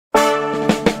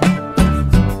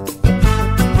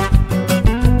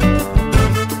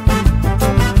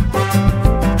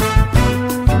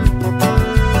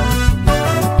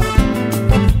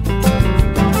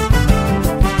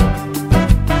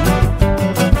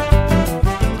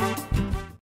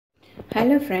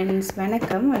Hello friends,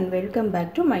 வணக்கம் and welcome back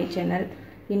to my channel.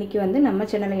 இன்னைக்கு வந்து நம்ம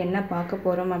சேனல்ல என்ன பார்க்க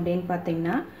போறோம் அப்படினு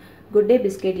பாத்தீங்கன்னா good day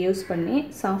biscuit யூஸ் பண்ணி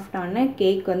சாஃப்ட்டான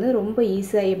கேக் வந்து ரொம்ப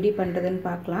ஈஸியா எப்படி பண்றதுன்னு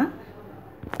பார்க்கலாம்.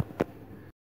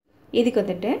 இதுக்கு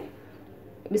வந்துட்டு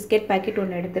பிஸ்கட் பாக்கெட்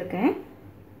ஒன்னு எடுத்துர்க்கேன்.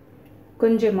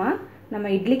 கொஞ்சமா நம்ம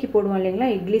இட்லிக்கு போடுவோம்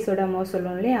இல்லீங்களா, இட்லி சோடா மாவு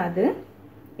சொல்லுவோம் இல்லையா அது.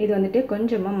 இது வந்துட்டு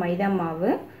கொஞ்சமா மைதா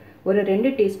மாவு, ஒரு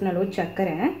 2 டீஸ்பூன் அளவு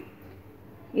சர்க்கரை.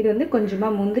 இது வந்து கொஞ்சமா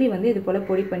முந்திரி வந்து இது போல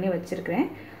பொடி பண்ணி வச்சிருக்கேன்.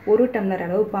 1 டம்ளர்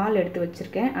அளவு பால் எடுத்து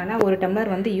வச்சிருக்கேன். ஆனா 1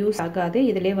 டம்ளர் வந்து யூஸ் ஆகாது.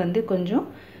 இதிலே வந்து கொஞ்சம்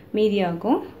மீதி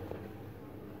ஆகும்.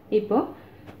 இப்போ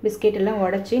பிஸ்கட் எல்லாம்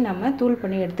உடைச்சி நம்ம தூள்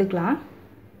பண்ணி எடுத்துக்கலாம்.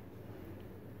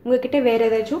 உங்ககிட்ட வேற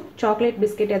ஏதாச்சும் சாக்லேட்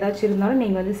பிஸ்கட் ஏதாச்சும் இருந்தாலும்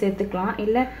நீங்க வந்து சேர்த்துக்கலாம்.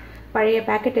 இல்ல பழைய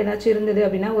பாக்கெட் ஏதாச்சும் இருந்தது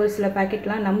அப்படினா ஒரு சில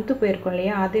பாக்கெட்லாம் நம்த்து போயிருக்கும்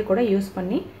இல்லையா, அதை கூட யூஸ்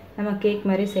பண்ணி நம்ம கேக்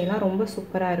மாதிரி செய்யலாம். ரொம்ப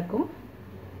சூப்பரா இருக்கும்.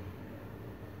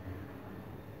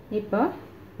 இப்போ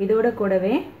இதோட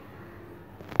கூடவே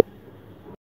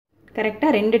கரெக்ட்டா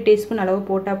 2 டீஸ்பூன் அளவு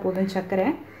போட்டா போதும் சர்க்கரை.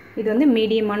 இது வந்து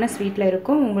மீடியமான ஸ்வீட்ல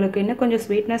இருக்கும். உங்களுக்கு இன்னும் கொஞ்சம்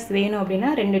ஸ்வீட்னஸ் வேணும் அப்படினா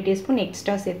 2 டீஸ்பூன்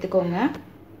எக்ஸ்ட்ரா சேர்த்துக்கோங்க.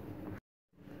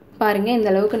 பாருங்க இந்த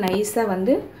அளவுக்கு நைஸா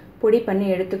வந்து பொடி பண்ணி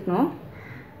எடுத்துக்கணும்.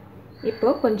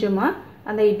 இப்போ கொஞ்சமா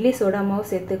அந்த இட்லி சோடா மாவு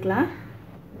சேர்த்துக்கலாம்.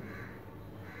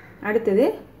 அடுத்து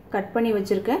கட் பண்ணி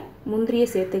வச்சிருக்க முந்திரியை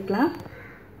சேர்த்துக்கலாம்.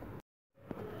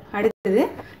 அடுத்து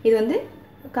இது வந்து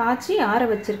காய்ச்சி ஆற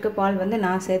வச்சிருக்க பால் வந்து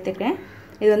நான் சேர்த்துக்கிறேன்.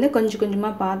 இது வந்து கொஞ்சம் கொஞ்சமா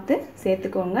பார்த்து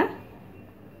சேர்த்துக்கோங்க.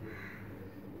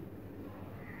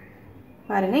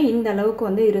 பாருங்க இந்த அளவுக்கு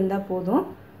வந்து இருந்தா போதும்.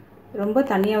 ரொம்ப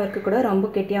தண்ணியாவும் இருக்க கூடாது, ரொம்ப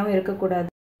கெட்டியாவும் இருக்க கூடாது.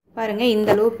 பாருங்க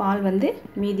இந்த அளவு பால் வந்து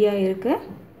மீதியா இருக்கு.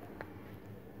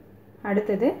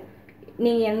 அடுத்து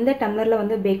நீங்க எந்த டம்ளர்ல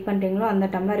வந்து பேக் பண்றீங்களோ அந்த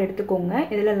டம்ளர் எடுத்துக்கோங்க.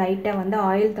 இதல லைட்டா வந்து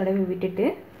ஆயில் தடவி விட்டுட்டு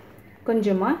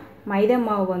கொஞ்சமா மைதா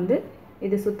மாவு வந்து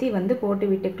இது சுத்தி வந்து போட்டு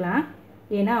விட்டுக்கலாம்.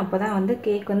 ஏனா அப்பதான் வந்து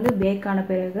கேக் வந்து பேக் ஆன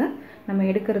பிறகு நம்ம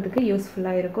எடுக்கிறதுக்கு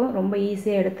யூஸ்ஃபுல்லா இருக்கும். ரொம்ப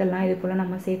ஈஸியா எடுத்துடலாம் இது போல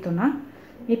நம்ம சேர்த்தோம்னா.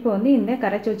 இப்போ வந்து இந்த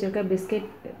கரைச்சு வச்சிருக்க பிஸ்கட்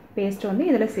பேஸ்ட் வந்து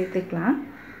இதல சேர்த்துக்கலாம்.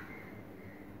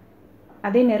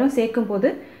 அதே நேரம்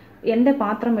சேர்க்கும்போது எந்த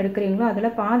பாத்திரம் எடுக்கறீங்களோ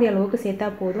அதல பாதி அளவுக்கு சேர்த்தா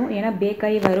போதும். ஏனா பேக்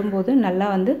ஆகி வரும்போது நல்லா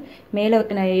வந்து மேலே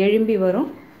எழும்பி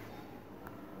வரும்.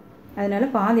 அதனால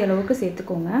பாதி அளவுக்கு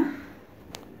சேர்த்துக்கோங்க.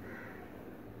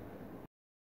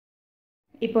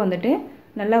 இப்போ வந்துட்டு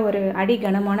நல்லா ஒரு அடி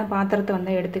கனமான பாத்திரத்தை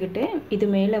வந்து எடுத்துக்கிட்டு இது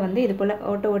மேலே வந்து இது போல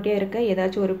ஓட்டையா இருக்க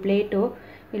ஏதாச்சும் ஒரு பிளேட்டோ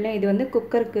இல்ல இது வந்து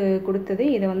குக்கருக்கு கொடுத்தது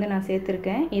இத வந்து நான்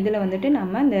சேர்த்திருக்கேன். இதுல வந்துட்டு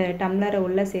நம்ம இந்த டம்ளரை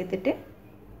உள்ள சேர்த்துட்டு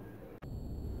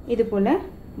இது போல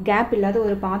கேப் இல்லாத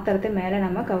ஒரு பாத்திரத்தை மேலே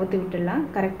நம்ம கவுத்தி விட்டுடலாம்.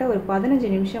 கரெக்ட்டா ஒரு 15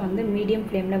 நிமிஷம் வந்து மீடியம்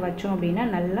ஃப்ளேம்ல வச்சோம் அப்படினா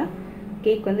நல்லா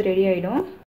கேக் வந்து ரெடி ஆயிடும்.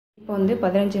 இப்போ வந்து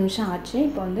 15 நிமிஷம் ஆச்சு.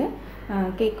 இப்போ வந்து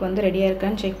கேக் வந்து ரெடியா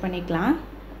இருக்கான்னு செக் பண்ணிக்கலாம்.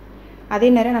 அதே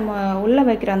நேரம் நம்ம உள்ள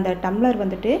வைக்கிற அந்த டம்ளர்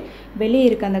வந்துட்டு வெளிய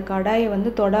இருக்க அந்த கடாயை வந்து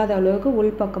தொடாத அளவுக்கு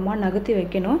உள் பக்கமா நகர்த்தி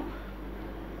வைக்கணும்.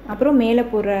 அப்புறம் மேலே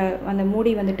போற அந்த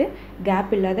மூடி வந்துட்டு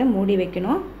கேப் இல்லாத மூடி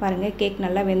வைக்கணும். பாருங்க கேக்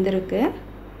நல்லா வெந்திருக்கு.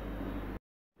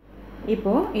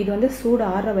 இப்போ இது வந்து சூடு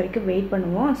ஆறற வரைக்கும் வெயிட்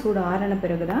பண்ணுவோம். சூடு ஆறன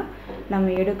பிறகு தான்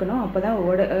நம்ம எடுக்கணும். அப்பதான்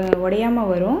உடையாம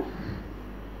வரும்.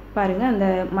 பாருங்க அந்த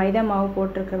மைதா மாவு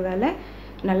போட்டுக்கிறதால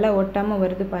நல்லா ஒட்டாம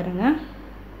வருது பாருங்க.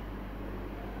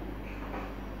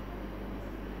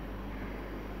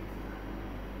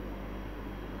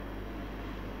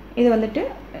 இது வந்துட்டு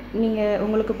நீங்க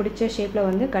உங்களுக்கு பிடிச்ச ஷேப்ல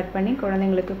வந்து கட் பண்ணி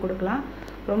குழந்தைகளுக்கு கொடுக்கலாம்.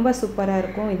 ரொம்ப சூப்பரா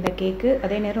இருக்கும் இந்த கேக்.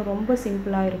 அதே நேரம் ரொம்ப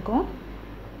சிம்பிளா இருக்கும்.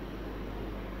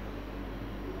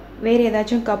 வேற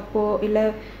ஏதாச்சும் கப்போ இல்ல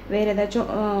வேற ஏதாச்சும்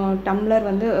டம்ளர்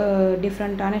வந்து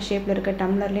டிஃபரண்டான ஷேப்ல இருக்க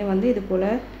டம்ளர்லயே வந்து இது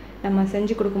போல நம்ம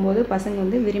செஞ்சு கொடுக்கும்போது பசங்க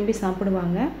வந்து விரும்பி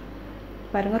சாப்பிடுவாங்க.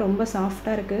 பாருங்க ரொம்ப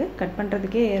சாஃப்ட்டா இருக்கு. கட்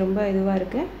பண்றதுக்கே ரொம்ப இதுவா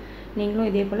இருக்கு.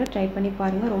 நீங்களும் இதே போல ட்ரை பண்ணி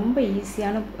பாருங்க. ரொம்ப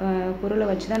ஈஸியான பொருளை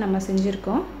வச்சு தான் நம்ம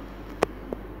செஞ்சிருக்கோம்.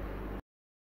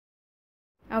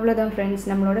 அவ்வளவுதான் फ्रेंड्स,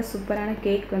 நம்மளோட சூப்பரான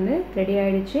கேக் வந்து ரெடி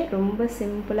ஆயிடுச்சு. ரொம்ப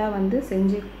சிம்பிளா வந்து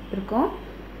செஞ்சிருக்கோம்.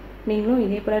 நீங்களும்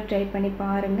இதே போல ட்ரை பண்ணி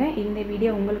பாருங்க. இந்த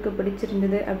வீடியோ உங்களுக்கு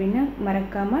பிடிச்சிருந்தது அப்படினா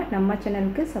மறக்காம நம்ம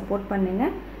சேனலுக்கு சப்போர்ட் பண்ணுங்க.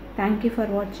 Thank you for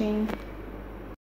watching.